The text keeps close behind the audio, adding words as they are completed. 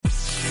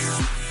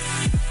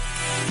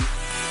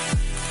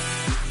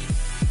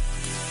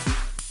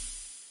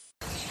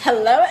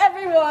Hello,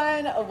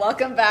 everyone.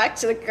 Welcome back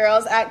to the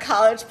Girls at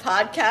College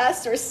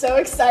podcast. We're so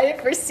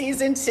excited for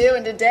season 2,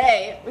 and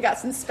today we got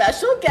some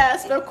special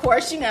guests. But of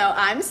course, you know,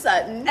 I'm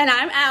Sutton. And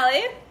I'm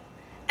Allie.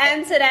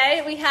 And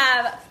today we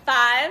have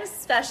 5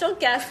 special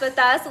guests with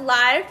us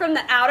live from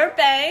the Outer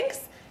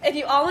Banks. If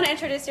you all want to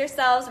introduce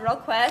yourselves real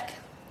quick.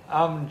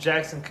 I'm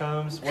Jackson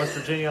Combs, West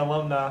Virginia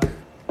alumni.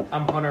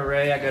 I'm Hunter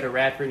Ray. I go to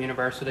Radford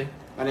University.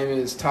 My name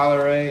is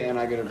Tyler Ray, and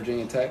I go to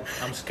Virginia Tech.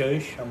 I'm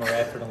Skosh. I'm a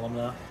Radford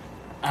alumni.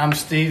 I'm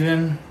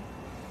Steven.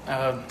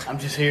 I'm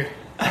just here.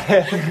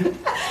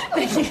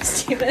 Thank you,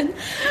 Steven.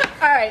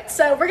 All right,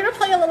 so we're going to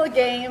play a little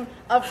game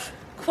of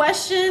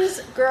questions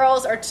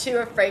girls are too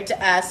afraid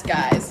to ask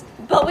guys.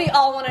 But we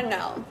all want to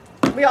know.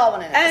 We all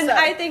want to know. And so.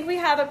 I think we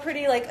have a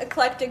pretty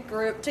eclectic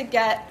group to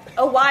get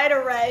a wide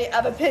array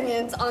of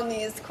opinions on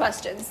these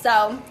questions. So,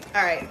 all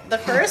right, the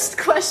first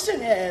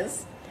question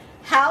is,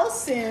 how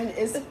soon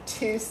is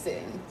too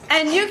soon?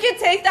 and you can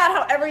take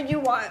that however you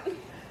want.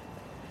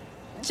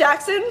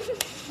 Jackson?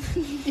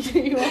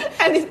 You want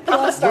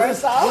to start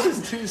us off? What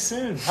is too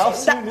soon? How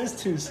soon is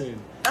too soon?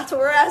 That's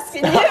what we're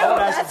asking you. I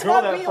would ask That's a girl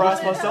what that we before I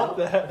ask wanna myself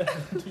that.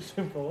 Too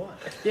soon for what?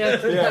 Yeah,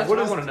 that's what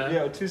I want to know.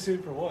 Yeah, too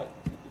soon for what?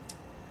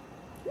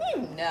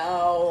 You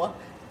know.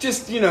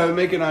 Just,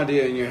 make an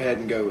idea in your head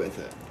and go with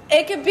it.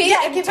 It could be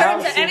in terms How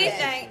of soon?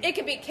 anything. It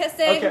could be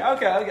kissing.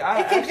 Okay.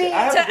 It could be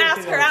I have to a good ask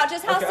opinion her on out.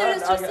 this. Just how soon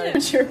is too soon?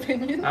 What's your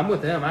opinion? I'm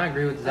with them. I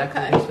agree with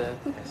exactly Okay. what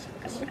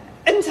you said.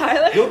 And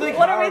Tyler, You'll think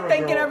what are we however,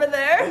 thinking girl. over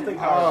there? You'll think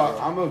however.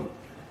 I'm a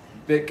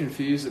bit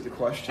confused at the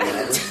question.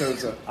 I wish there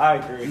was a I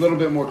agree. little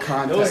bit more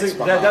context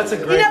behind that's a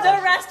it. great- You know,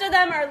 the rest of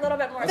them are a little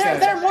bit more. Okay.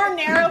 They're more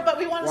narrow, but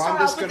we want to Well, I'm start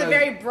just off with a gonna-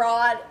 very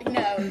broad,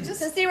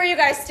 just To see where you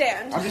guys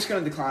stand. I'm just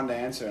going to decline to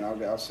answer, and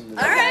I'll send it.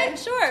 All right,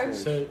 sure.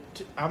 So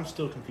I'm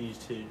still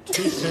confused too.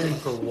 Too soon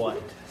for what?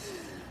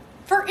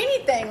 for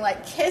anything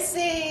like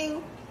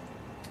kissing.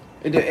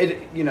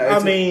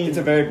 It's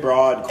a very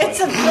broad question. It's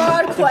a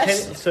broad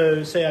question.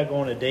 So say I go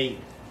on a date,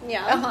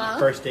 Yeah. Uh-huh.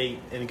 first date,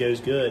 and it goes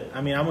good.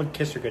 I mean, I'm gonna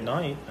kiss her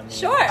goodnight. I mean,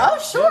 Sure. Oh,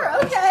 sure,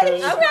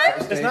 okay. Okay.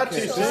 It's not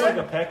too Kiss. soon. It's Like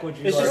a peck. Would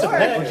you? It's like, just a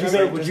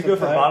peck. Would you go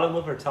for bottom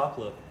lip or top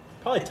lip?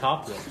 Probably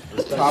top lip.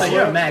 Top So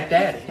you're a lip. Mac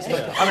Daddy.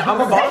 I'm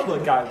a bottom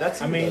lip guy.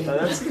 That's I mean,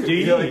 that's do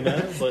you know?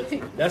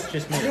 But that's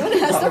just me.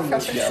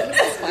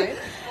 That's fine.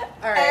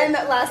 All right. And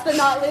last but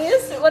not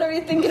least, what are we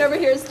thinking over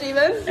here,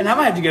 Steven? And I'm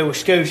gonna have to go with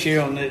Skosh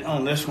here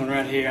on this one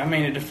right here. I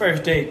mean, if the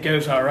first date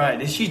goes all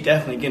right, she's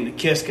definitely getting a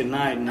kiss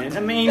goodnight. And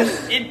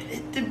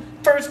the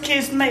first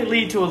kiss may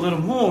lead to a little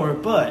more,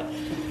 but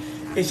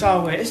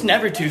it's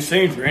never too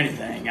soon for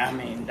anything. I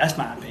mean, that's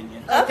my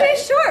opinion. Okay,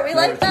 sure. We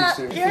like Never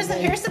too that.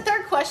 soon. Here's the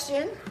third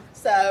question.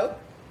 So,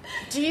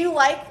 do you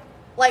like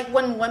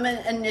when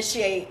women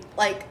initiate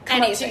come up to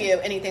Anything. you,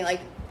 anything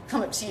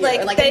come up to you,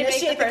 Like, or they make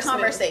initiate the the first move.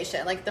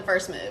 conversation, the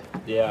first move?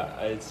 Yeah,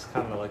 it's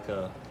kind of like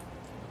a.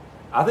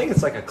 I think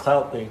it's like a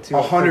clout thing too.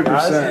 100%.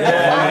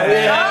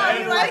 Oh,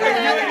 you like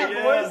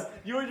it?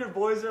 You and your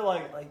boys are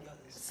like.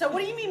 So,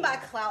 what do you mean by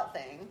clout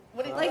thing?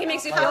 What do you, Like, it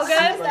makes you how feel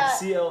does good? that-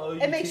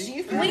 CLOUT. It makes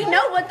you feel We good?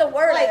 know what the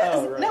word is.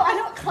 Oh, right. No, I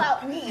know what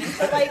clout means,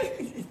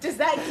 but does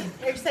that?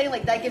 You're saying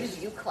that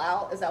gives you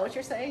clout? Is that what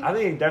you're saying? I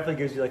think it definitely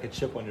gives you like a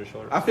chip on your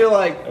shoulder. I feel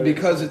like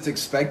because it's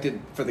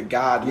expected for the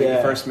guy to make Yeah.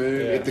 the first move,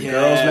 Yeah. if the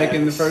girl's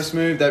making the first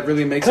move, that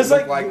really makes it 'Cause,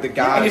 look like the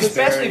guy is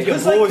especially if very,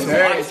 your boys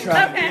very watch.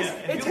 attractive.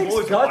 Okay. It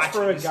takes guts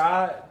for a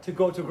guy to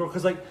go to a girl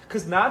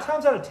because 9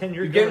 times out of 10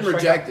 you're getting strike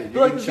rejected. out. You're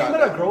But like getting the thing shot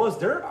about a down. girl is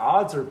their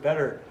odds are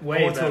better Way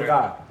going to better. a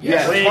guy.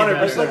 Yes, Way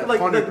 100%. Like,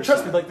 100%.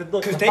 trust me, the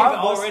Because the they've five of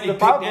us- already the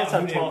five of picked us out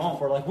have who they talked want.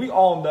 before. Like we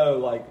all know,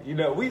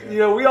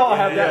 we all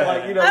have that.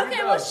 Like we Okay,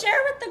 know. well, share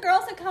with the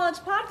Girls at College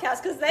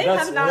podcast because they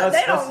That's- have not.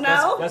 that's- They don't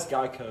that's- know. That's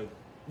guy code.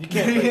 You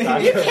can't break guy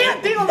You code.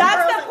 can't be on That's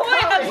Girls the at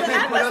point of College. the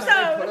They put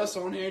episode. us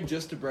on here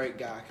just to break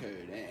guy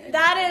code. And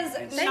That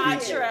and is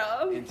not speak it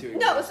true. into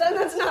No, existence. son,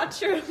 that's not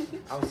true.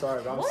 I'm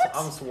sorry, but What?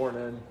 I'm sworn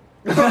in.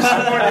 Okay,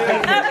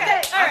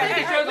 all right,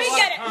 It shows we a lot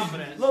get of it.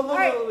 confidence.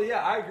 No,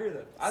 yeah, I agree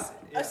with that.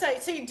 Oh,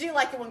 so you do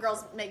like it when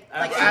girls make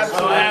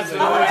Absolutely.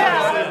 absolutely. Oh,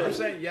 yeah.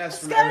 100% yes.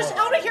 from Scottish, everyone.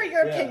 I want to hear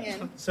your Yeah.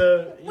 opinion.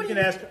 So What you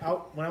do can you- ask.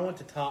 When I went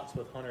to Tots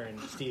with Hunter and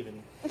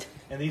Steven,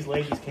 and these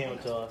ladies came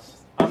up to us.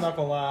 I'm not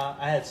gonna lie,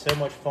 I had so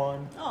much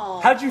fun.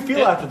 Aw. How'd you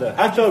feel after that?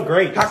 I felt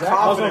great. How I was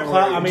confident on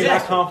cloud. were you? I mean, Yeah.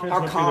 that confidence How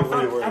went through the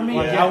confident roof. were you?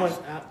 Like,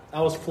 Yeah. I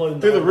was floating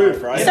Through the whole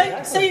roof, night.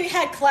 right? So you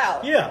had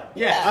clout. Yeah,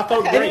 Yeah. I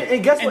felt Okay. great.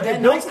 And guess what? And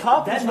It builds that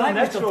confidence night for the was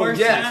next the girl. first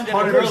Yes, time that a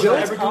 100%. girl had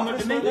Builds ever come up to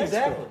confidence me. for the next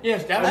girl.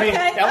 Yes, that was Okay,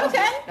 that was okay.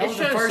 that It was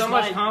the shows first so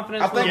much night.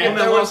 confidence I when think a if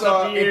woman there walks was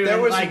up to you if there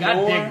and was like, more, I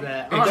dig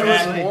that. if there was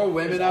Honestly. more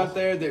women out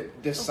there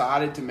that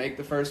decided to make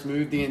the first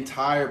move, the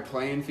entire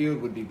playing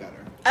field would be better.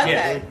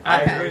 Okay.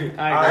 I okay. agree.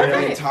 I agree. The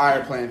Okay.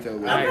 entire playing field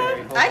would be I better.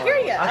 agree. I hear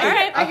you. I All think,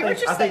 right, I hear what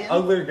think, you're I saying. think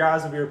uglier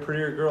guys would be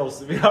prettier girls,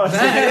 to be honest.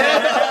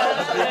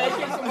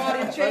 Give somebody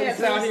a chance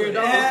out here,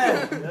 dog.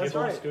 That's Give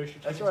right. them Scotia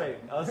That's right.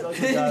 Us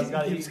ugly guys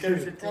got to eat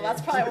too. Well,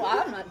 that's probably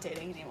why I'm not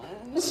dating anyone.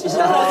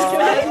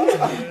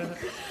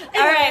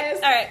 All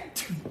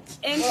right.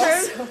 In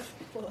terms.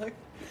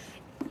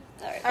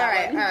 All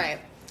right.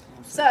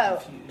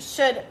 So,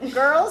 should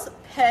girls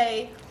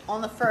pay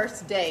on the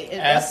first date?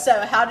 And if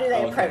so, how do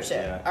they approach it?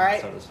 yeah, All right,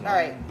 start this all one.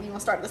 right. You want to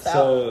start this out?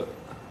 So,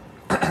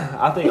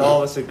 I think all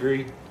of us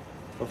agree.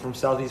 We're from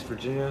Southeast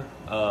Virginia.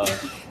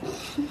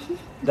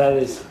 That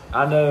is,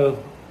 I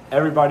know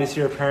everybody's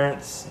here.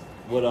 Parents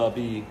would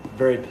be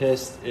very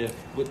pissed if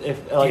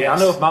like Yes. I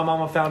know if my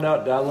mama found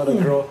out that I let a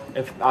girl,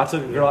 if I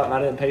took a girl out and I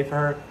didn't pay for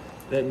her,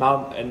 that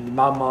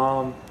my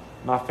mom.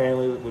 My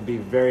family would be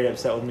very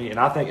upset with me, and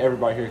I think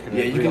everybody here can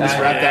Yeah, agree you can on just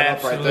that. wrap that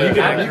up right there. You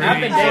can I've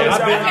agree. been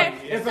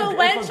dating. Okay, so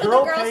when should the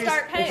girl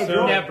start paying?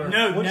 Never.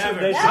 No, When should never.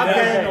 they I start have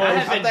paying? been- I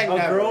have I think A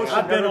never. girl should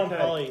I've been never on pay.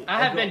 poly.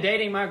 I have been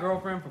dating my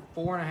girlfriend for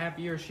 4.5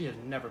 years. She has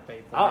never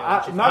paid for me. My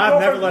I've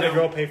never girlfriend- let a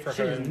girl pay for She's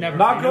her. never-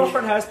 My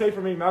girlfriend has paid for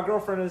me. My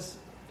girlfriend is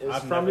I've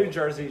from never- New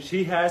Jersey.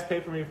 She has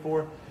paid for me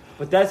before,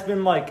 but that's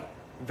been like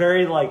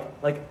very like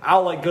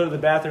I'll like go to the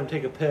bathroom,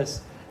 take a piss,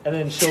 and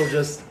then she'll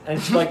just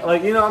and she,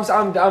 like you know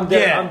I'm dead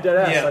Yeah, I'm dead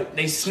ass yeah. like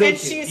They she'll- sneak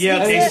she it.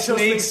 Yeah, sneaks they it? she'll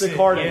sneak sneaks the it.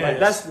 card in.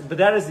 Yes. But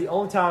that is the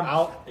only time.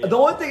 Yeah. The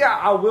only thing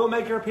I will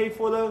make her pay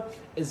for though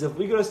is if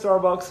we go to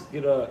Starbucks,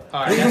 get a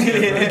All right, that's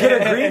different.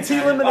 get a green tea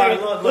lemonade. All right,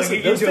 look, Listen,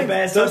 you get you a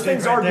bad those subject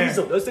things right are there.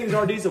 diesel. Those things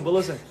are diesel. But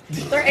listen,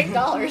 They're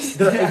 $8.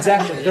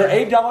 they're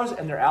 $8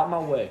 and they're out my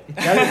way.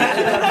 That is,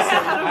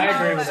 I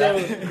agree with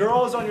that. so,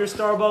 girls on your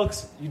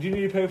Starbucks, you do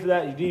need to pay for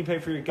that. You do need to pay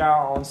for your guy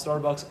on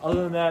Starbucks.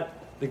 Other than that,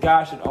 the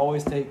guy should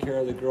always take care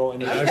of the girl.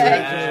 And And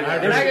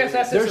I guess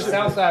that's just a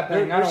Southside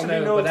thing. I don't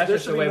know, but that's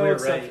just the way we were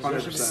raised.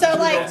 100%. So,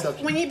 like,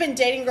 when you've been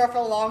dating a girl for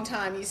a long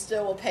time, you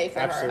still will pay for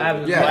her.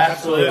 Absolutely. Yeah,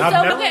 Absolutely. So, I've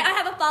never. okay, I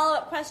have a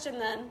follow-up question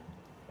then.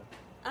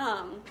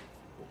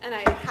 And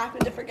I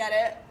happened to forget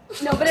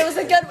it. No, but it was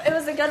a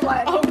good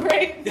one. Oh,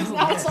 great.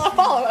 Now it's not a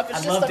follow-up. It's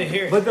I'd just love a, to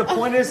hear it. But the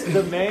point is,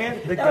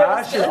 the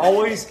guy should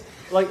always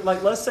like.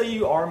 Let's say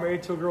you are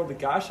married to a girl. The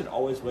guy should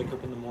always wake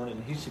up in the morning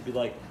and he should be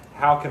like,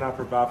 "How can I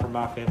provide for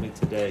my family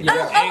today?"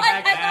 Oh,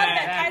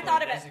 I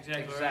thought of it. That's exactly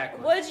right.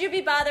 Exactly. Would you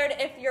be bothered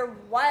if your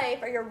wife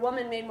or your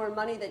woman made more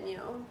money than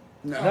you?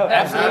 No, No,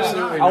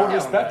 absolutely I would not.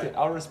 respect it.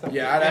 I would respect it.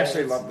 Yeah, I'd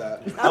actually love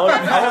that.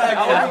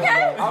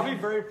 I'll be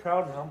very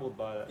proud and humbled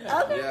by it.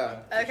 Okay. Yeah.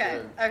 for Okay,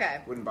 sure. okay.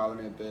 Wouldn't bother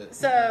me a bit.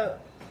 So,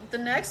 the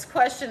next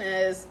question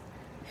is,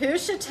 who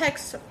should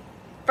text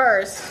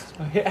first?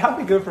 How'd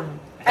we go from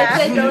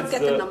They both get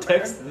the to number.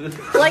 text?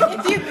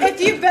 Like, if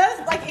you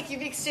both, like, if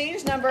you've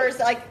exchanged numbers,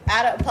 like,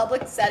 at a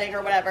public setting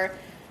or whatever,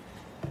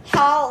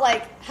 how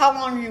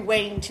long are you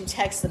waiting to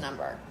text the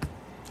number?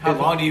 How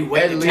long do you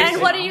wait? At to least- text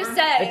And what the do you number?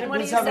 say? It And what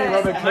do depends you how many say?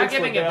 rubber Am I cokes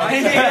giving were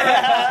advice?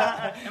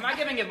 down. Am I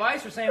giving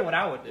advice or saying what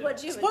I would do?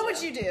 What What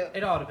would you do?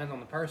 It all depends on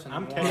the person.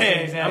 I'm One. texting- Yeah,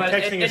 exactly.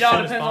 I'm texting It as all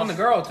soon as depends on the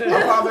possible. girl too.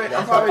 I'm probably It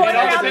all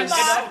depends. All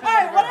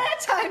right, one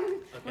at a time.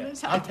 One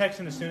at a I'm time.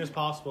 texting as soon as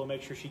possible.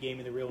 Make sure she gave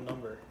me the real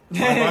number.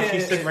 While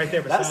she's sitting right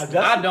there beside me.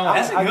 I don't.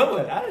 That's a I good get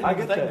one. that. I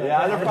get that. Yeah,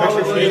 I never Make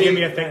sure probably she gave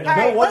me a fake All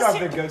number. right, No wonder let's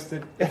I've been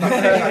ghosted.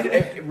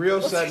 if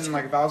real sudden,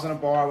 like if I was in a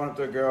bar, I went up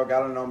to a girl,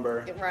 got a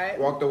number, Right.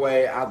 walked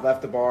away, I'd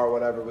left the bar or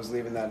whatever, was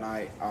leaving that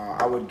night.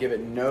 I would give it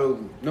no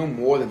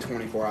more than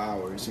 24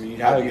 hours. I mean, you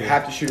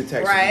have to shoot a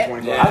text Right.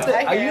 within 24 I hours.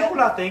 think, I you hear know it. what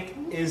I think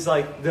is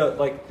like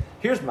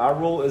here's my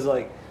rule is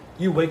like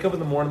you wake up in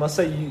the morning. Let's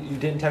say you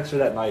didn't text her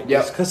that night.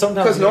 Yep. Because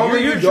sometimes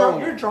normally you're you drunk.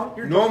 don't. You're drunk.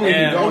 You're Normally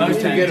drunk. you don't. And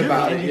You forget do,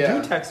 about and it, you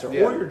yeah. do text her,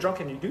 Yeah. or you're drunk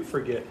and you do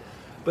forget.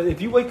 But if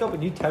you wake up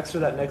and you text her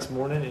that next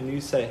morning and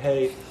you say,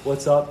 "Hey,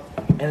 what's up?"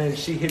 and then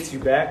she hits you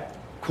back,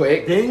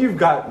 Quick. then you've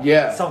got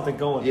Yeah. something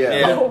going.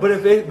 Yeah. But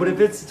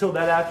if it's until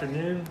that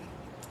afternoon,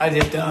 I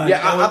did done.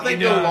 Yeah, I think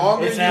the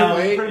longer It's you out.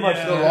 wait, Pretty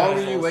much the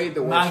longer you wait,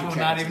 the worse Mine you will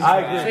not change. even I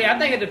agree. See, I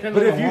think it depends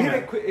but on if the you woman.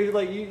 hit it quick, if,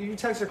 like you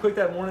text her quick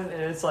that morning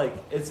and it's like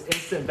it's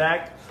instant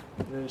back,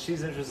 then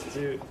she's interested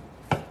too.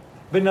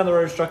 Been down the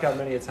road, struck out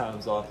many a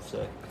times. I'll have to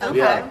say. Okay,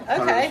 Yeah,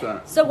 okay.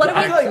 100%. So what do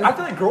I we?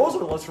 feel like girls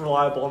are less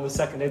reliable on the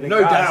second day than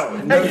No guys.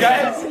 doubt. No And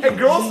guys, and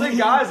girls think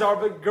guys are,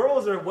 but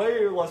girls are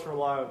way less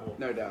reliable.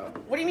 No doubt.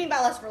 What do you mean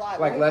by less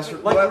reliable? Like less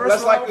Like less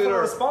less likely reliable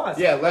to response.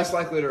 Yeah, less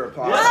likely to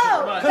reply.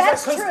 Oh,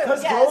 that's true.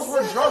 Because Yes. girls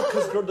were drunk.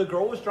 Because the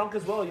girl was drunk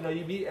as well. You know,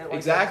 you meet at like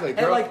Exactly. And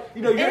Girl- like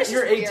you know, It's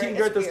you're just 18. weird.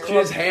 You're at It's this weird. She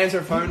club. just hands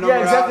her phone number Yeah,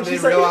 out exactly. and then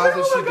She's like, realizes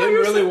 "Oh she my God, didn't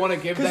you're really so-" want to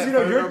give that Because you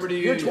know phone number to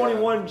you. you're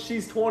 21,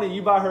 she's 20.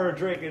 You buy her a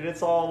drink, and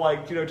it's all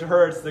like to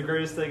her it's the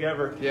greatest thing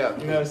ever. Yeah.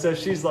 You know, so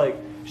she's like,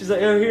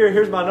 oh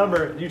here's my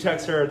number. You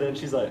text her, then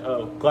she's like,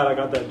 oh, glad I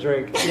got that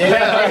drink.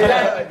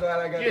 Yeah, glad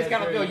I got You just that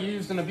kind of feel drink.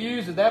 used and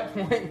abused at that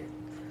point.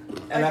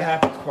 And that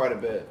happens quite a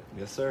bit.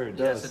 Yes, sir. It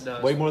Yes, does. it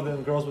does. Way more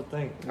than girls would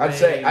think. I'd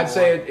say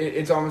more.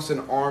 it's almost an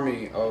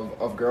army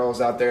of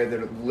girls out there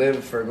that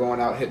live for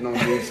going out hitting on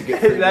dudes to get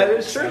free That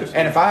drinks. is true.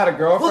 And if I had a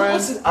girlfriend, Look,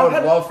 listen, I would I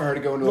had- love for her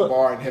to go into Look. a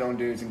bar and hit on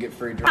dudes and get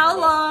free drinks. How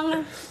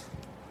long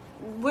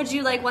would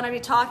you want to be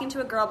talking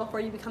to a girl before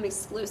you become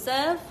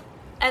exclusive?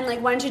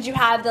 And when should you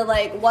have the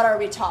what are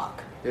we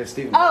talk? Yeah,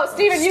 Steven. Oh,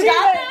 Steven, you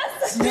got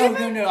this. No.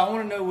 I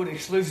want to know what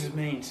exclusive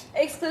means.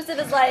 Exclusive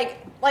is Like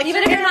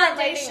even if you're not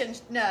relation.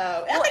 dating.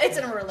 No, I think it's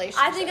in a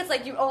relationship. I think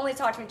it's you only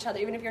talk to each other,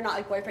 even if you're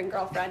not boyfriend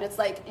girlfriend. It's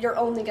you're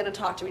only gonna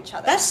talk to each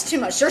other. that's too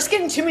much. You're just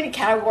getting too many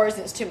categories,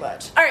 and it's too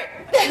much. all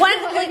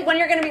right. When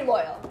you're gonna be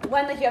loyal?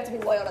 When you have to be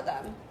loyal to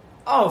them?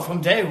 Oh,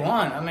 from day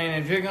one. I mean,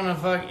 if you're gonna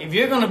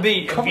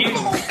be, Coming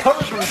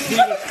from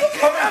Steven.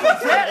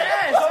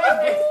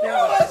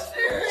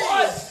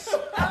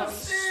 I'm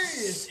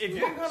serious. If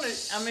you're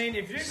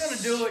gonna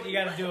do it, you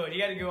gotta do it. You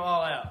gotta go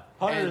all out.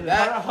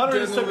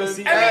 Hunter took a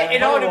seat. I mean,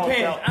 it all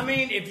depends. I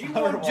mean, if you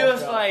want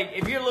just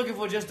if you're looking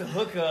for just a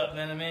hookup,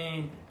 then I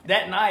mean,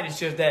 that night is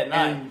just that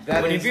night.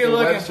 But if you're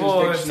looking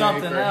for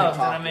something else,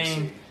 then I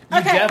mean.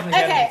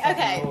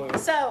 Okay.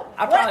 So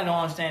I probably don't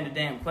understand the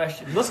damn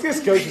question. Let's get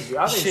Scotia's.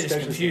 I think Shit is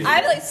confusing.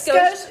 I like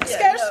Scosh.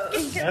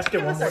 Ask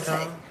it one more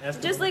time.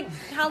 Just like,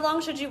 how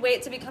long should you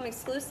wait to become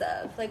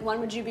exclusive? Like, when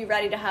would you be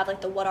ready to have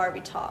like the what are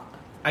we talk?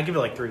 I give it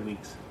like 3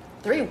 weeks.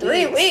 3 weeks.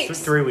 3 weeks.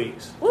 3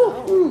 weeks.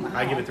 Woo.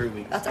 I give it 3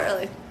 weeks. That's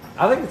early.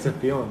 I think it's a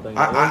feeling thing.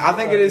 I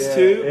think it is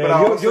too, but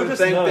I also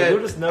think that you'll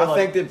just know. I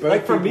think that both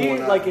like for me,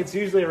 people like it's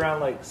usually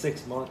around like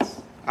 6 months.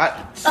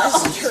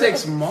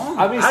 6 months.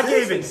 I mean, I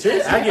gave it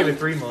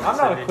 3 months. I'm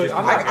not a quick.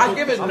 I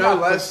give it no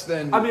less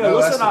than. I mean,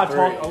 Alyssa and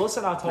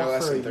I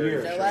talked for a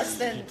year. No less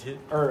than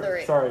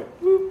 3. Sorry,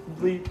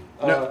 bleep.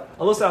 No.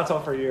 Alyssa and I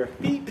talked for a year.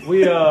 We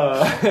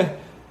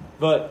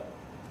but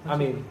I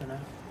mean,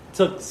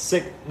 took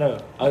 6. No,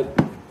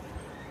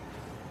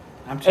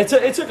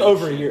 it took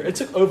over a year. It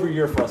took over a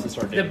year for us to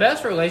start dating. The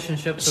best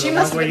relationships are She the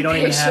must ones where be you don't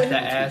even have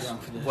patient. to ask,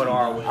 what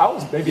are we? I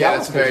was maybe. Yeah, I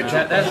that's was very good.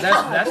 true.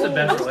 That's the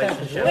best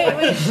relationship. Wait.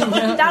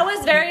 That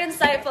was very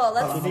insightful.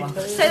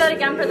 Let's say that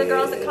again for the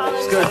girls at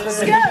college.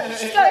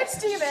 Scosh,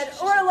 Steven.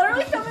 We're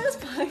literally filming this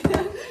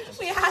podcast.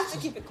 We have to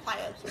keep it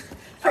quiet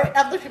for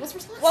other people's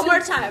responses. One more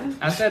time.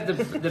 I said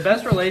the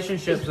best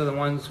relationships are the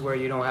ones where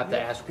you don't have to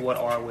ask, what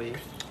are we?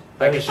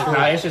 Like, it's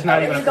just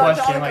not even a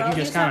question. Like,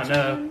 you just kind of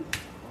know.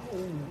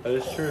 That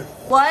is true.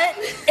 What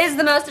is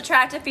the most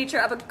attractive feature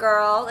of a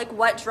girl? Like,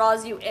 what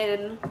draws you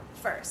in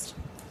first?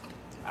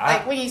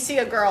 Like when you see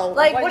a girl,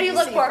 Like, what do you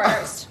look see for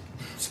first?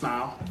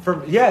 Smile.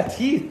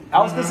 Teeth. I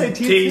was gonna say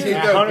teeth. Teeth, too.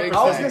 though, I big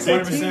was thing.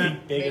 gonna say 100%. teeth.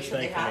 Biggest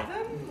thing for me.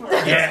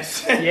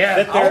 Yes.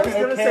 Yeah. I was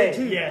gonna say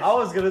teeth. Yes. I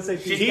was gonna say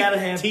teeth. She's gotta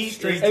have Teeth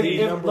straight is teeth.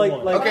 the number like,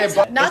 one. like, Okay,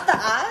 but Not the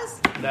eyes.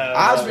 No,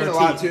 eyes mean a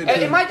lot too.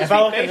 It might just If I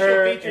be look at facial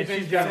her features and in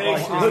she's got general.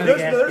 like, honestly.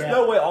 there's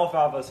no way all 5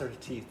 of us are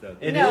teeth though.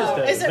 It No, is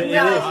though. is it But really?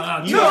 You You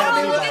have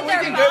don't to- look at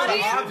their can go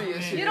body.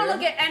 obvious You here. don't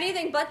look at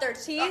anything but their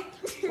teeth.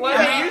 Well,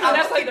 I mean, usually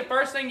that's like the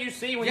first thing you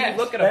see when you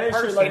look at That a is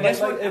true. person. Like, That's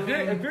like, what- if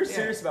you're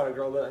serious about a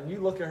girl though, and you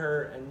look at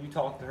her and you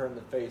talk to her in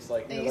the face,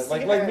 like And you know, you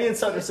like see like her. me and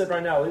Sutton are sitting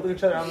right now. We look at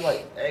each other. I'm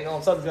like, hey,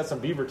 on Sutton's got some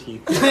beaver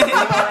teeth. You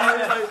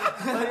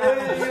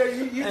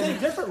think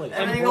differently.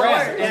 And Everything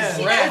breath, works.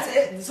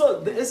 yeah. Yeah.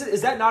 So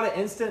is that not an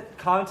instant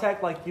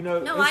contact? Like you know,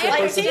 No, instant I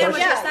person to understand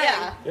what person? you're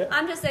saying. Yeah.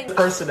 I'm just saying.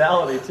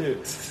 Personality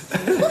too.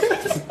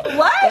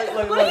 What?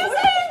 Like, What are you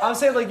saying? I'm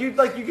saying like you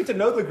get to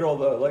know the girl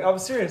though. Like I'm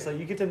serious. Like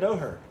you get to know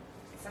her.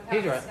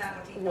 He's right.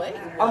 What?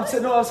 I'm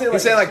saying like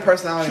He's saying like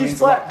personality she's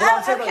means a lot. flat. But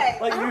I'm saying Okay.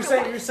 like you're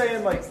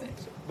saying like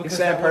He's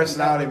saying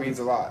personality means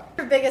a lot.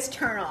 Your biggest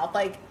turn off,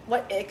 like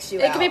what icks you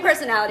It out? could be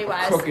personality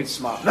wise. Crooked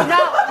smile. No.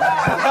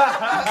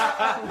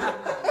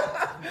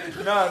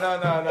 No.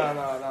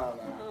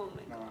 Oh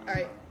my god. All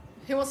right.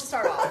 Who wants to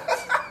start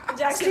off?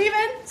 Jackson.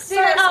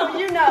 Steven, oh,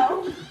 you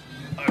know.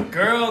 A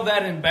girl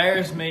that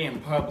embarrassed me in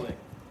public.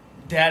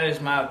 That is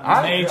my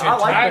I major agree. I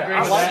like type. that.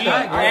 I like She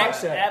that. I like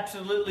acts that.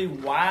 absolutely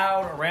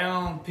wild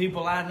around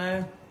people I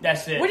know.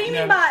 That's it. What do you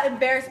mean by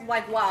embarrassed?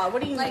 Like, wow,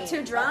 what do you mean? Like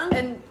too drunk?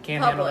 And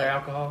Can't handle their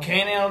alcohol.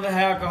 Can't handle the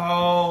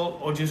alcohol,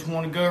 or just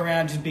want to go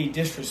around, just be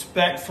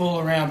disrespectful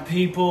around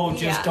people.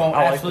 Just Yeah. don't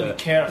I like absolutely that.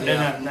 care.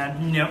 Yeah.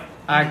 No.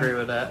 I agree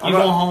with that. You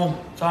go home.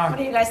 What are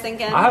Sorry. you guys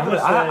thinking? I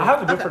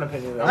have a different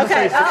opinion. Though.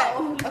 Okay.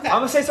 I'm Okay.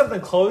 gonna say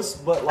something close,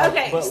 but like,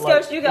 Okay, but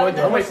Skosh, you go. Like,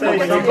 I'm gonna say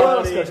go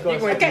somebody.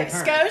 ahead. Okay.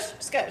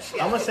 Skosh.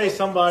 Yeah. I'm gonna say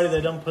somebody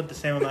that don't put the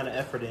same amount of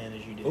effort in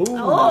as you do. Ooh,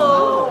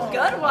 Oh,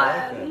 good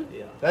one.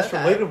 Yeah. that's Okay.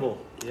 relatable.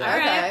 All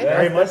right.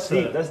 Very much that's so.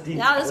 deep. That's deep.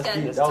 That was That's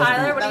good. deep. That was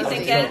Tyler, deep. what are you That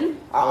was thinking?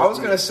 I was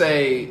gonna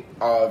say,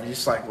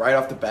 just like right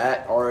off the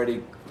bat,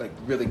 already like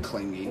really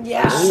clingy.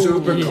 Yeah.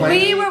 Super Ooh,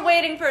 clingy. We were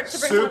waiting for it to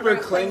bring Super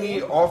someone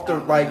clingy off the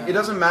like. It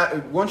doesn't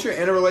matter. Once you're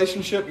in a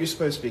relationship, you're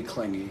supposed to be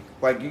clingy.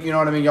 Like you know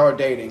what I mean. Y'all are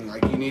dating.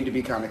 Like you need to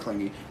be kind of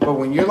clingy. But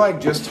when you're like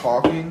just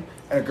talking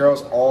and a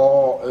girl's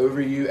all over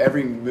you,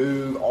 every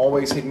move,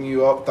 always hitting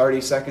you up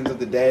 30 seconds of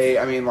the day.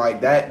 I mean,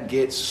 like that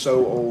gets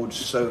so old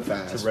so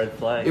fast. It's a red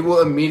flag. It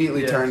will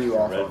immediately Yeah. turn you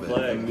off Red of it.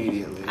 flag.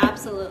 Immediately.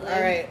 Absolutely. All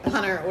right,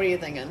 Hunter, what are you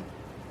thinking?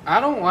 I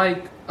don't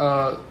like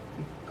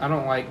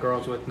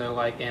girls with no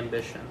like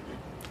ambition.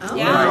 Oh.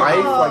 Yeah.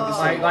 Life, like this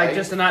Like life.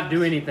 just to not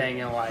do anything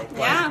in life. Like,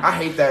 Yeah. I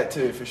hate that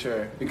too for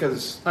sure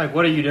because. Like,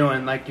 what are you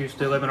doing? Like, you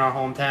still live in our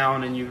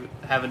hometown and you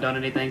haven't done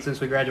anything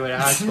since we graduated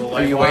high school.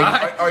 Are Like, you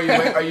why?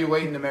 waiting? Are you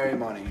waiting to marry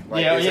money?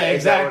 Like, Yeah, is yeah, that-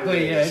 is that what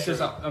exactly. it Yeah, is? it's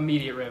just an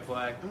immediate red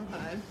flag.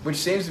 Okay. Which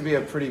seems to be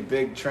a pretty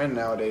big trend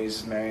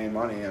nowadays, marrying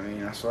money. I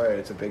mean, I swear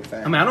it's a big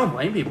thing. I mean, I don't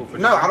blame people for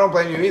no, that. I don't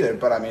blame you either.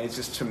 But I mean, it's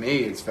just to me,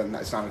 it's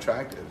not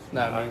attractive.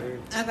 No, I agree.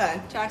 Okay.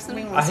 Jackson.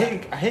 I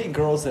hate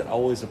girls that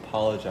always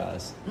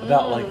apologize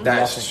about like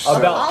That's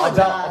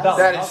apologizing about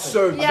That is nothing.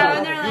 so true. Yeah,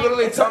 and they're like- You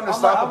literally tell them to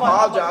stop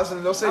apologizing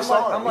and they'll say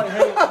sorry. I'm like,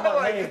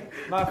 hey,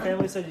 my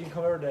family said you can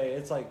come over today.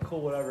 It's like,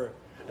 cool, whatever.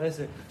 And they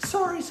say,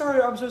 sorry,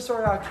 I'm so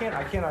sorry, I can't.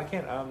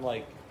 And I'm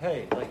like,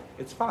 hey, like,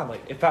 it's fine.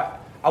 Like, if I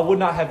would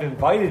not have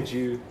invited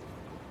you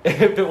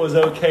if it was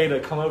okay to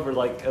come over,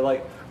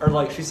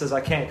 or she says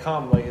I can't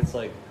come, like, it's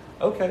like,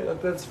 okay,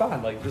 that's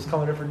fine. Like, just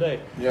come a different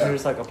day. Yeah. And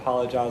just like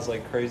apologize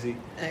like crazy.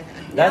 Okay.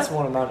 That's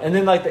one of mine. And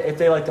then like if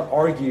they like to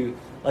argue,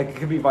 like it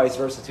could be vice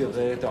versa too. If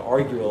they like to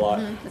argue a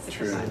lot. That's a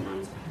True. good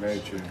one. Very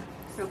true.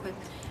 Real quick.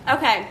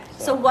 Okay,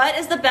 so what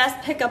is the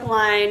best pickup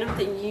line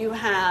that you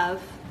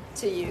have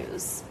to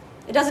use?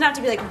 It doesn't have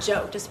to be like a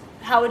joke. Just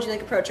how would you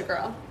like approach a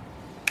girl?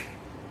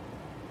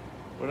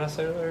 What did I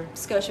say earlier?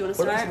 Skosh, you want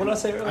to What start? did I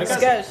say earlier?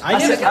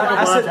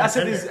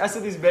 I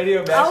said these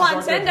video Oh, on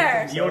aren't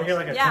Tinder. good. You want to hear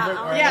like a Yeah, Tinder?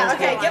 I'll- Alright, Yeah, let's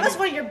okay. go. Give us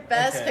one of your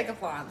best Okay.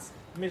 pickup lines.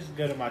 Let me just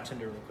go to my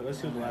Tinder real quick. Let's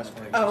see what the last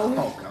one is.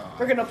 Oh, God.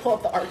 we're gonna pull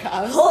up the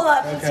archives. Pull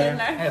up the Okay.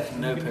 Tinder. I have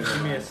no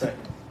Give me a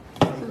second.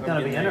 It's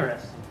gonna be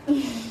interesting.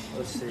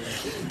 Let's see.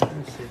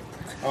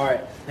 All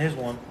right, here's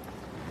one.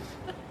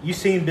 You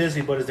seem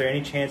busy, but is there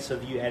any chance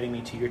of you adding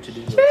me to your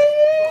to-do list?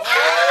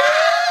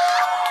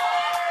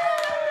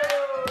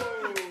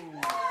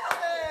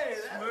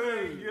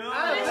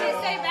 What did she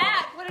say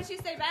back? What did she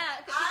say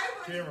back?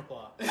 She didn't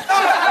reply.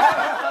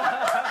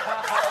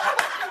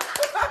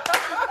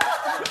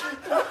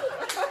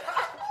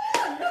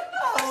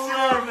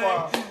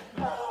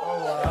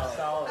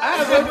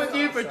 I've been with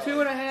you for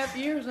 2.5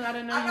 years, and I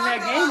didn't know you had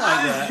game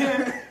like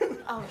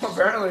that.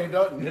 Apparently it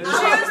doesn't. She was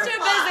too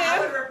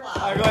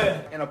busy. Go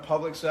ahead. In a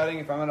public setting,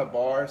 if I'm in a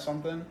bar or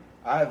something,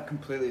 I have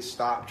completely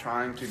stopped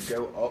trying to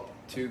go up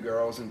to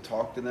girls and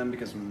talk to them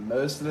because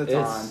most of the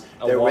time It's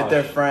a they're with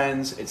their wash.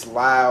 friends. It's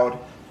loud.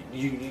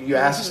 You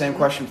ask the same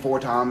question 4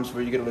 times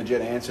where you get a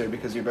legit answer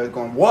because you're both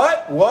going,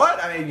 what?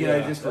 I mean, Yeah,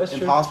 it's just that's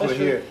true. impossible That's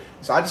to true. hear.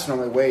 So I just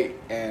normally wait,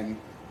 and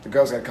the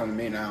girls gotta come to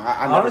me now.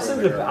 I never Honestly,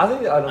 go to the girl. I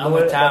think I don't I'm know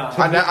with what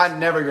Tyler. I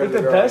never go Like to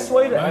the the girl best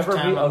way to anymore. ever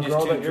Most meet time a I'm just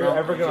girl too that you're drunk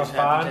ever to gonna just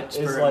have find that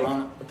is spur like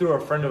moment. through a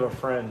friend of a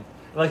friend.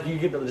 Like you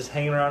get to just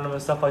hang around them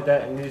and stuff like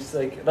that, and you just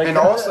like And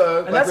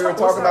also, and like that's we were how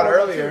talking about most of our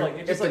earlier, too, like, it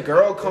if just, the like,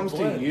 girl it comes to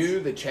blends. you,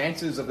 the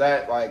chances of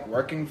that like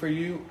working for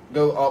you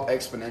go up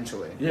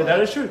exponentially. Yeah, that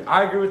is true.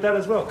 I agree with that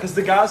as well. Because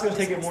the guy's gonna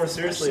take it more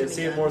seriously and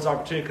see it more as an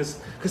opportunity.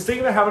 Because think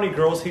about how many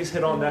girls he's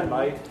hit on that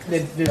night They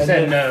and said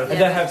then, no. and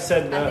then have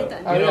said I no. think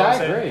that- You Oh, know yeah, what I I'm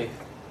saying? agree.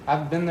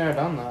 I've been there,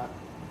 done that.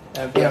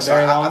 It's been Yeah, a so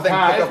very I long think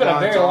time. It's pickup been a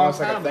lines very are long almost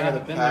like a time, thing but of the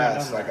I've been there,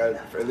 past. done Like,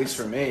 that. at least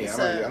for me,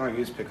 So- I don't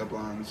use pickup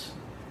lines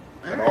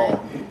at Alright.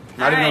 all.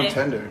 Not even on Alrighty.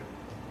 Tinder.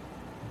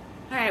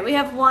 All right, we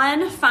have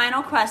one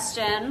final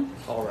question.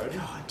 Already.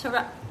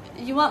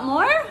 You want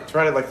more? It's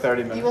right at like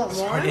 30 minutes. You want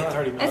more? 30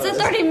 It's in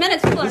 30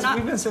 minutes. People are We've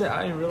not. been saying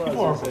I didn't realize.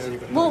 People are it was busy.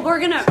 30. Well, we're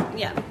gonna.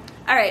 Yeah.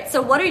 All right.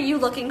 So, what are you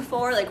looking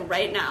for, like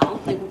right now,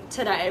 like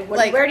today?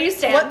 Like, Where do you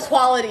stand? What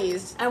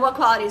qualities? And what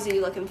qualities are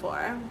you looking for?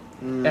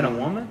 And a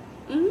woman?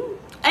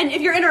 And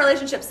if you're in a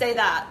relationship, say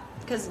that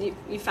because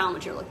you found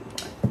what you're looking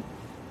for.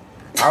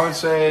 I would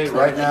say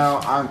right now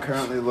I'm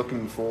currently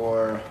looking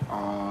for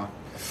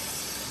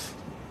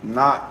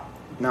not much.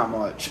 not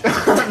much.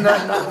 I'm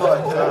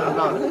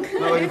not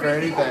looking for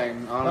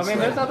anything. I Honestly.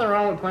 mean, there's nothing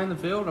wrong with playing the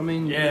field. I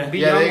mean, Yeah. be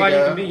Yeah, young there while you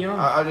go. can be young.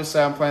 I'll just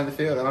say I'm playing the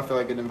field. I don't feel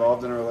like getting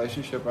involved in a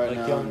relationship right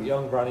Like now.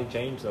 young Bronny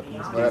James up in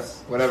this Whatever,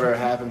 case. whatever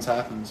happens,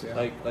 happens. Yeah.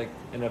 Like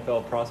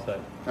NFL prospect.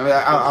 I mean,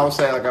 I will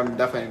say like I'm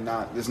definitely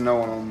not. There's no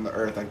one on the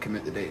earth I'd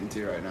commit to dating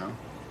to right now.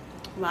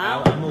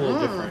 Wow. I'm a little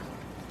different.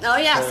 Oh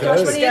yeah, So- Scotch,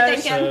 what are you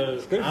So-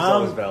 thinking? Good. It's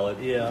always valid.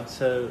 Yeah,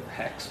 so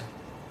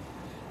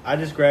I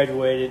just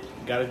graduated,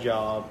 got a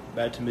job,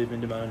 about to move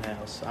into my own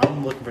house.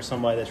 I'm looking for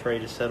somebody that's ready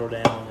to settle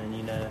down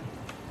and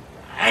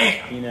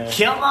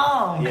Come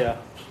on. yeah.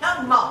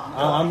 Come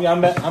on.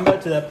 I'm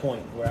back to that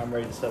point where I'm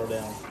ready to settle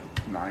down.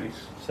 Nice.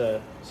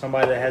 So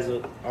somebody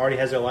that already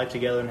has their life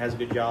together and has a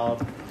good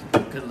job.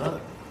 Good luck.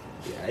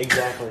 Yeah,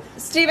 exactly.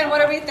 Steven,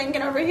 what are we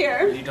thinking over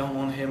here? You don't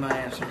want to hear my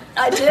answer.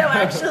 I do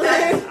actually.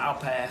 I'll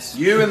pass.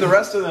 You and the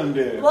rest of them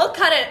do. We'll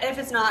cut it if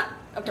it's not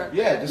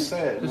appropriate. Yeah, just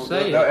say it. Just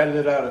say They'll it. edit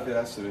it out if it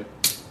has to be.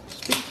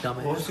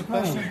 Dumbass. What was the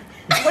question?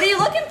 What are you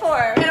looking for?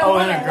 And a Oh,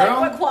 woman, and a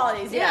girl? Like, what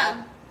qualities?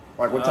 Yeah.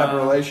 Like what type of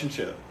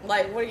relationship?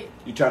 Like, what do you?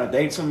 You trying to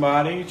date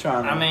somebody? You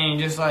trying to? I mean,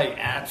 just like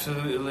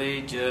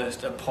absolutely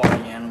just a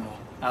party animal.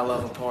 I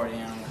love a party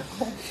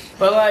animal.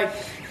 But like,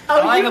 Oh,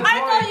 I like I a party.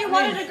 thought you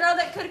wanted a girl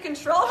that could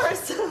control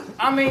herself.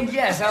 I mean,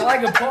 yes, I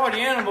like a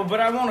party animal,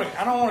 but I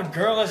don't want a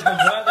girl that's gonna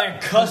go out there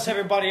and cuss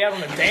everybody out on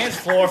the dance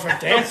floor for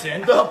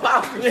dancing.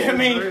 I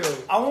mean,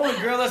 I want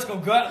a girl that's gonna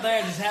go out there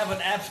and just have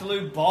an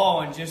absolute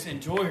ball and just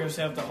enjoy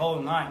herself the whole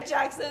night.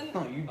 Jackson.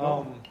 No, you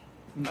don't.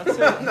 I'd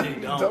say,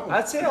 You don't.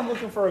 I'd say I'm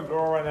looking for a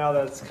girl right now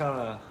that's kind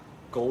of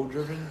goal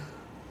driven.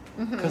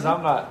 Because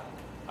I'm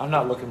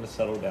not looking to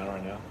settle down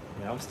right now.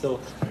 mean,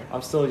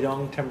 I'm still a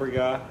young timber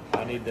guy.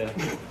 I need to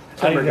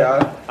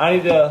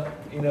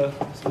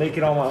make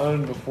it on my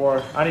own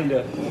before I need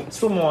to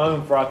swim on my own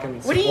before I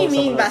can. What do you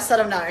mean by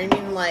settle down? You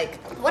mean like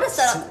What is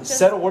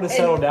settle? What does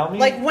settle down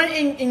mean? Like when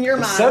in your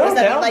mind, settle what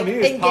does that down mean? to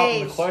Like me is popping the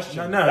engaged.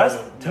 question. No,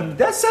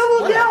 That's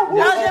settling down.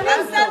 No, that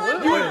means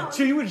settling You down. would,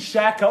 so you would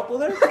shack up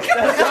with her?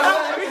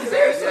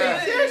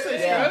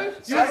 Seriously,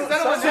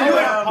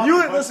 You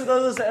would listen.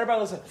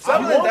 Everybody listen.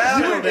 Settling down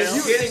You is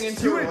would- getting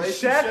into you a would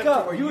relationship shack to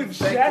up. where You would you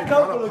think shack you're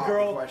up gonna with a pop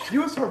girl. questions.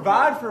 You would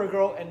provide for a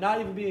girl and not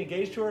even be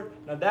engaged to her.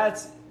 Now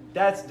that's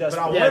desperate. But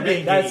I want Yeah, to be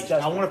that's engaged.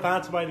 desperate. I want to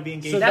find somebody to be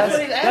engaged. So That's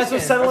with. what he's that's what asking.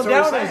 settling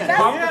That's what down we're is. saying.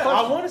 Pop the Yeah, I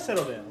question. want to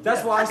settle down.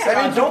 That's why I said That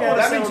I means don't want to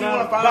that settle means you down.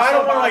 want to find But I don't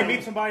want to somebody. like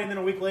meet somebody and then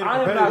a week later I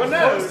am propose. not Well,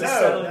 no, close to no.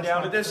 settling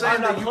down. But they're I'm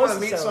saying not that you close want to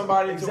meet settling.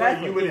 somebody to where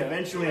Exactly. you would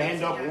eventually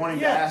end up wanting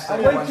to ask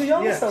I'm them way too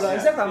young to Yes. settle down.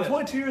 Exactly. I'm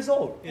 22 years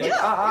old. Yeah. Like,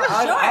 sure.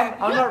 I'm not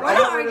We're not ready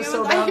to arguing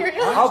settle with down.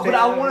 that. But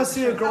I want to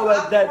see a girl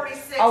that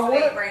 46, I want.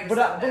 late range But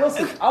settle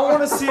listen, I want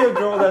to see a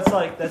girl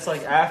that's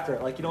like after.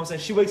 Like, you know what I'm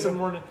saying? She wakes up in the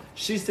morning.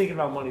 She's thinking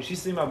about money.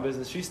 She's thinking about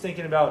business. She's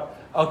thinking about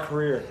a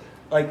career.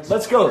 Like,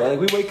 let's go. Like,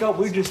 we wake up,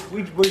 we're going.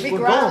 We grind.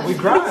 go. We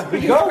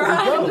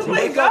go. We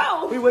wake go.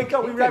 up. We wake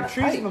up. We wrap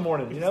trees in the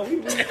morning. You know,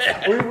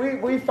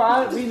 we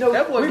find we know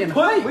That boy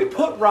getting we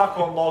put rock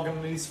on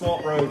logging these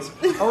swamp roads.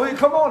 I mean,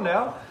 come on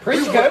now.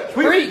 Preach, Coach.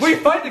 Preach. We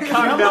fight the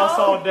cotton mouse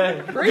all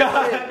day.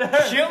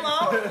 God. Chill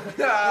out.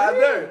 Nah,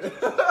 dude.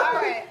 All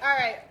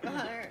right.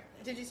 Hunter,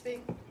 did you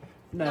speak?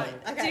 No.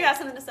 Do you have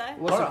something to say?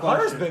 What's the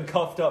Hunter's question? been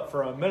cuffed up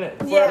for a minute.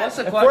 Yeah. What's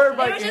the If question?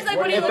 everybody It was just can- like,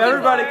 what are you if looking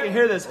everybody for? can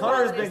hear this,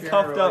 Hunter's Qualities. been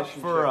cuffed up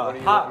for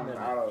a hot minute.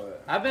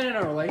 I've been in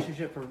a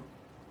relationship for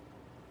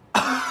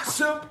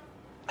Soup.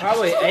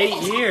 probably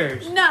 8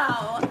 years.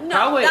 No,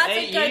 Probably that's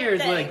 8 a good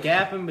years thing. with a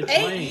gap in between.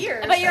 8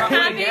 years. But you're Probably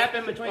happy. a gap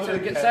in between, so we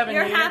get 7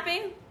 You're years.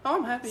 happy. Oh,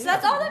 I'm happy. So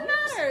that's all that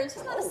matters.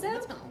 It's not a sin.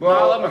 Well,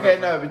 I love my okay,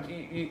 girlfriend. no, but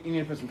you need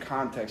to put some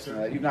context in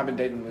that. You've not been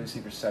dating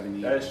Lucy for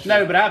 7 That is years. true.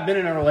 No, but I've been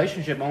in a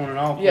relationship on and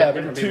off. Yeah, with but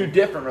different two people.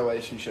 different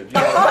relationships.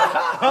 You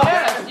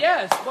gotta,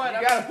 Yes, but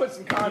you gotta put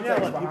some You gotta context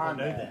let people behind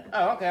know that.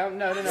 that. Oh, okay.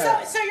 No. So you're a That's what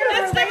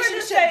we're relationship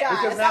just saying. guy.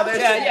 Because Is now that what they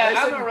you're saying? Yeah, I'm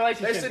sitting- a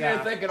relationship They're sitting there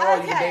guy. thinking, oh,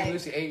 you've been Okay. dating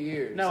Lucy 8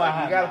 years. No, Like,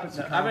 I you gotta haven't. put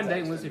some No, I've been context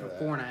dating Lucy into for that.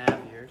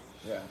 4.5 years.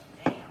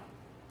 Yeah.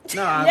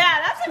 No, I, Yeah,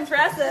 that's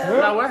impressive.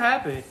 no, we're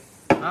happy.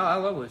 I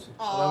love Lucy.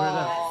 I love her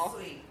to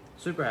death. Sweet.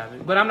 Super happy.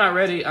 But I'm not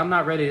ready.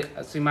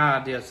 See, my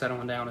idea of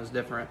settling down is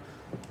different.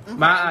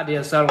 My idea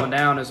of settling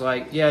down is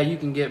like, yeah, you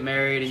can get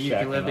married and you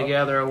can Shacking live up.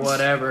 together or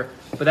whatever,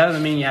 but that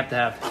doesn't mean you have to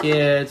have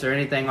kids or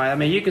anything like that. I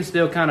mean, you can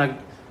still kind of.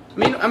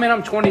 I mean,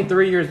 I'm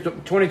 22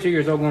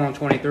 years old, going on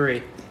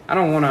 23. I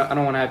don't want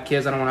to have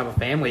kids. I don't want to have a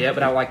family yet,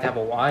 but I would like to have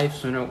a wife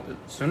sooner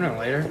or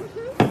later.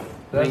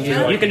 I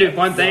mean, you can do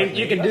fun things.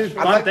 You can do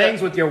fun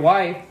things with your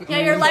wife. Yeah,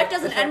 your life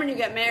doesn't end when you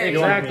get married.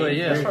 Exactly.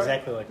 You're Yeah.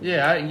 exactly like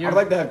Yeah. I'd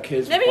like to have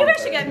kids. Maybe for you fun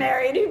guys should get things.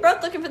 married. You're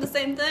both looking for the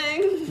same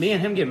thing. Me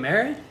and him get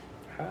married?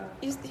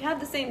 You have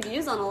the same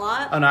views on a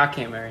lot. Oh no, I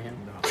can't marry him.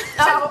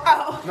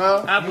 Oh.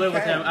 No, I've you lived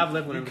with can. him. I've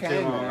lived with You him can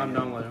too long. marry I'm him.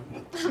 done with him.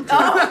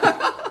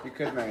 You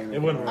could marry me.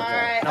 It wouldn't All work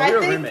out. right. No, we were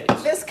I think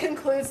roommates. this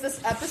concludes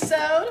this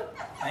episode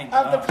Thank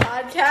of the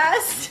God.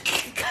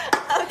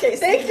 podcast. Okay,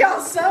 thank y'all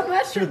so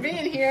much for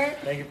being here.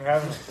 Thank you for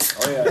having us.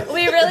 Oh yeah.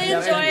 We really Yeah,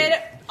 enjoyed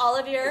all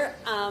of your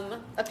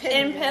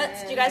Opinions.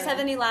 inputs. Do you guys have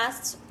any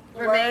last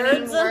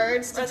Remaining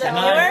words for to the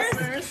tell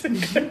viewers?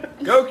 listeners?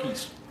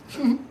 Gokies.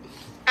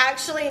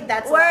 Actually,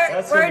 that's We're-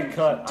 That's We're gonna be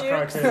cut.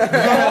 I dukes. can't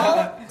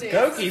tell you.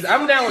 Gokies.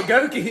 I'm down with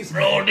Gokies.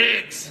 Roll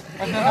dicks.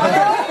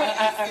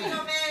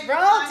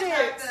 Roll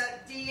dicks.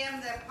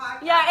 DM the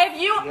podcast. Yeah,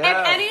 if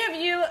Yeah. any of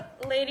you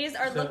ladies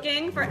are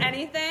looking for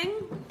anything,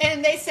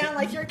 And they sound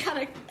like you're kind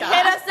of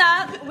hit us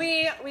up.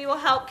 We will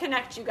help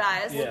connect you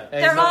guys. Yeah.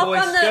 Hey, They're my all boy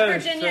from the Skosh,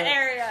 Virginia so-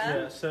 area.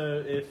 Yeah,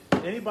 so if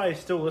anybody's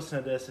still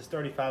listening to this, it's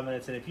 35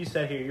 minutes, and if you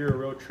sat here, you're a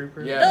real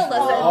trooper. Yeah. They'll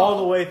listen. All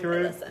the way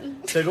through.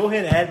 Listen. So go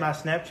ahead and add my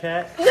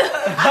Snapchat.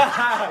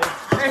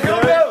 And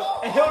he'll know.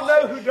 And he'll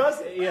know who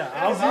does it. Yeah,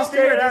 Because I'll he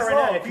figure it stayed out this right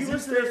long. now. If you Because he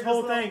listen to this stayed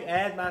whole this long. thing,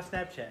 add my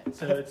Snapchat.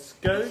 So it's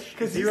Skosh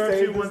 'Cause he stayed this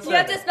 0217. You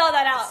have to spell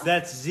that out.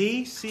 That's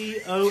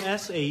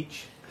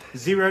ZCOSH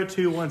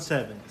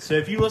 0217. So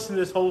if you listen to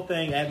this whole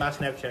thing, add my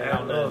Snapchat. And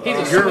I'll know. He's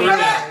a You're sweet real.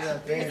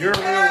 guy. You're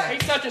real.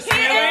 He's such a He sweet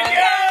is.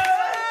 guy.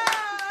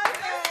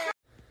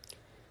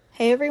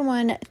 Hey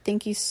everyone,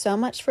 thank you so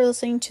much for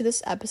listening to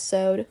this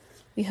episode.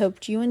 We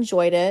hoped you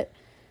enjoyed it.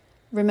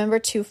 Remember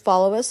to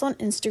follow us on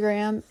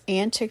Instagram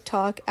and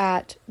TikTok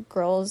at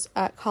Girls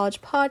at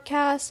College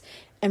Podcast.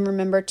 And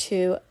remember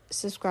to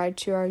subscribe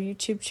to our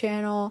YouTube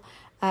channel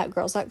at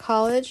Girls at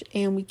College.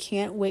 And we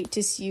can't wait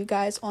to see you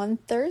guys on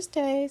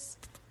Thursdays.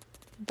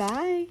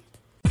 Bye.